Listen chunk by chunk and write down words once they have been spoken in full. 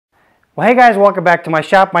Well, hey guys, welcome back to my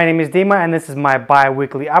shop. My name is Dema and this is my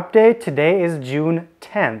bi-weekly update. Today is June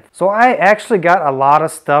 10th. So I actually got a lot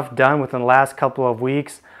of stuff done within the last couple of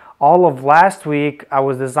weeks. All of last week I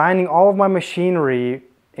was designing all of my machinery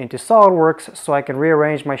into SolidWorks so I can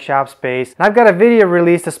rearrange my shop space. And I've got a video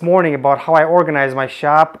released this morning about how I organized my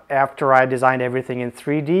shop after I designed everything in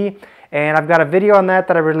 3D. And I've got a video on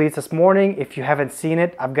that I released this morning. If you haven't seen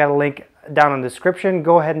it, I've got a link down in the description.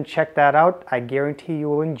 Go ahead and check that out. I guarantee you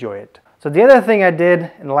will enjoy it. So the other thing I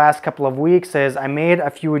did in the last couple of weeks is I made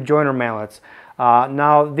a few joiner mallets.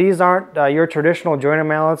 Now these aren't your traditional joiner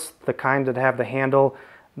mallets, the kind that have the handle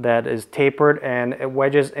that is tapered and it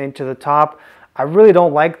wedges into the top. I really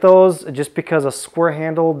don't like those just because a square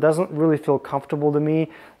handle doesn't really feel comfortable to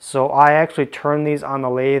me. So I actually turn these on the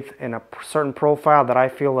lathe in a certain profile that I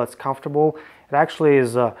feel that's comfortable. It actually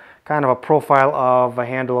is kind of a profile of a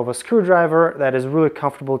handle of a screwdriver that is really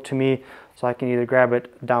comfortable to me. So I can either grab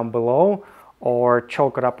it down below or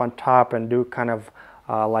choke it up on top and do kind of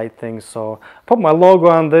light things. So put my logo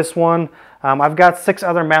on this one. I've got 6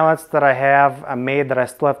 other mallets that I have made that I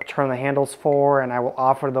still have to turn the handles for, and I will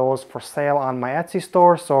offer those for sale on my Etsy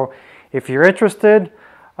store. So if you're interested,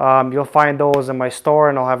 you'll find those in my store,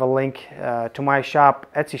 and I'll have a link to my shop,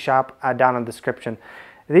 Etsy shop, down in the description.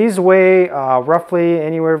 These weigh roughly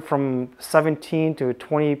anywhere from 17 to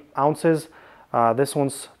 20 ounces. This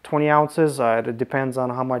one's 20 ounces. It depends on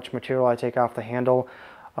how much material I take off the handle.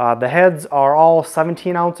 The heads are all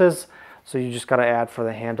 17 ounces, so you just got to add for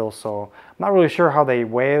the handle. So I'm not really sure how they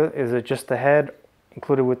weigh. Is it just the head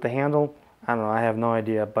included with the handle? I don't know. I have no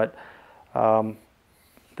idea, but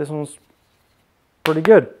this one's pretty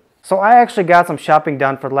good. So I actually got some shopping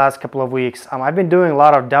done for the last couple of weeks. I've been doing a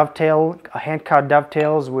lot of hand-cut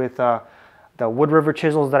dovetails with the Wood River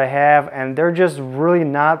chisels that I have, and they're just really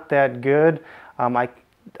not that good.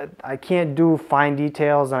 I can't do fine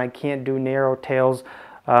details and I can't do narrow tails.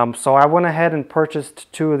 So I went ahead and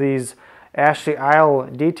purchased 2 of these Ashley Isle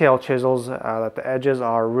detail chisels that the edges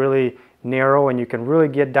are really narrow and you can really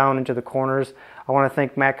get down into the corners. I want to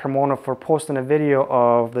thank Matt Cremona for posting a video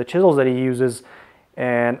of the chisels that he uses,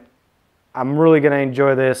 and I'm really going to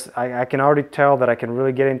enjoy this. I can already tell that I can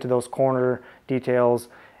really get into those corner details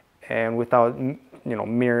and without, you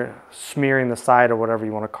know, smearing the side or whatever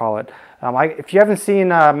you want to call it. If you haven't seen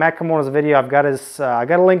Matt Cremona's video, I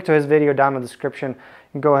got a link to his video down in the description.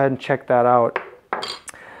 You can go ahead and check that out.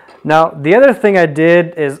 Now, the other thing I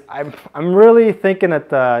did is I'm really thinking that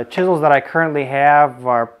the chisels that I currently have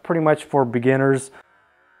are pretty much for beginners.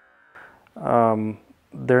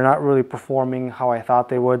 They're not really performing how I thought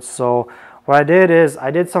they would. So what I did is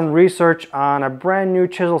I did some research on a brand new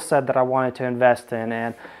chisel set that I wanted to invest in,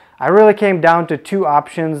 and I really came down to 2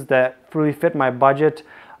 options that really fit my budget.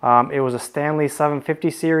 It was a Stanley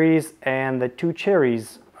 750 series and the 2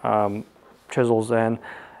 Cherries chisels, and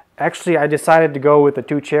actually I decided to go with the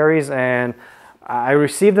 2 Cherries, and I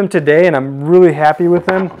received them today and I'm really happy with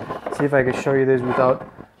them. Let's see if I can show you these without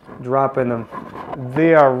dropping them.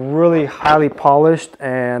 They are really highly polished,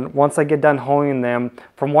 and once I get done honing them,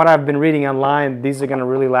 from what I've been reading online, these are going to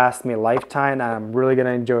really last me a lifetime, and I'm really going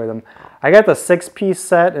to enjoy them. I got the 6-piece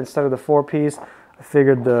set instead of the 4-piece. I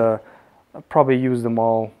figured I'll probably use them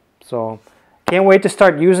all. So can't wait to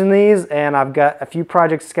start using these, and I've got a few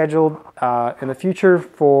projects scheduled in the future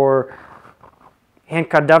for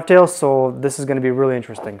hand-cut dovetails, so this is going to be really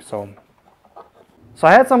interesting. So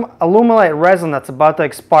I had some Alumilite resin that's about to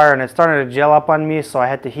expire, and it's starting to gel up on me, so I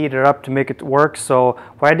had to heat it up to make it work. So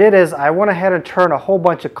what I did is I went ahead and turned a whole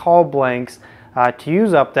bunch of call blanks to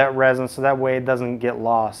use up that resin, so that way it doesn't get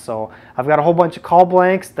lost. So I've got a whole bunch of call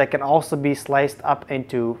blanks that can also be sliced up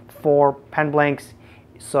into 4 pen blanks.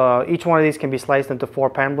 So each one of these can be sliced into 4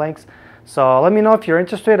 pen blanks. So let me know if you're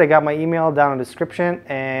interested. I got my email down in the description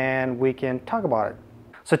and we can talk about it.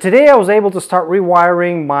 So today I was able to start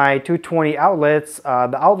rewiring my 220 outlets.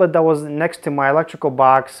 The outlet that was next to my electrical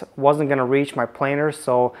box wasn't going to reach my planer,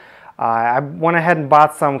 so I went ahead and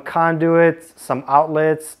bought some conduits, some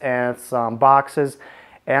outlets, and some boxes,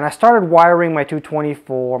 and I started wiring my 220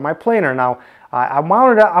 for my planer. Now I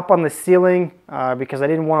mounted it up on the ceiling because I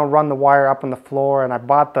didn't want to run the wire up on the floor, and I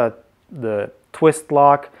bought the twist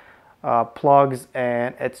lock plugs,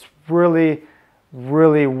 and it's really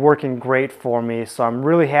working great for me. So I'm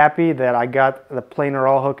really happy that I got the planer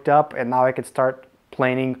all hooked up, and now I can start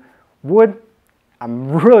planing wood.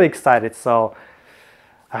 I'm really excited. So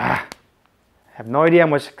I have no idea how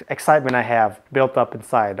much excitement I have built up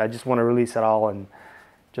inside. I just want to release it all and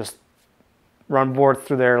just run boards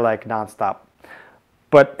through there like nonstop.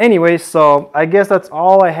 But anyway, so I guess that's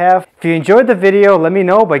all I have. If you enjoyed the video, let me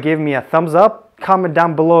know by giving me a thumbs up. comment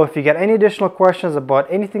down below if you got any additional questions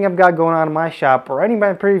about anything I've got going on in my shop or any of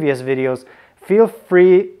my previous videos. Feel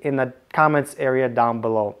free in the comments area down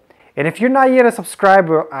below. And if you're not yet a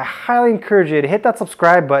subscriber, I highly encourage you to hit that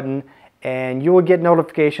subscribe button and you will get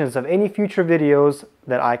notifications of any future videos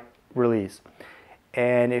that I release.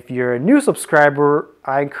 And if you're a new subscriber,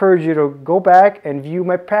 I encourage you to go back and view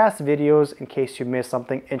my past videos in case you missed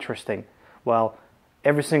something interesting. Well,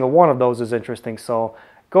 every single one of those is interesting, so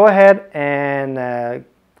go ahead and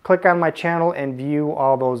click on my channel and view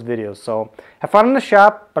all those videos. So have fun in the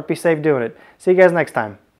shop, but be safe doing it. See you guys next time.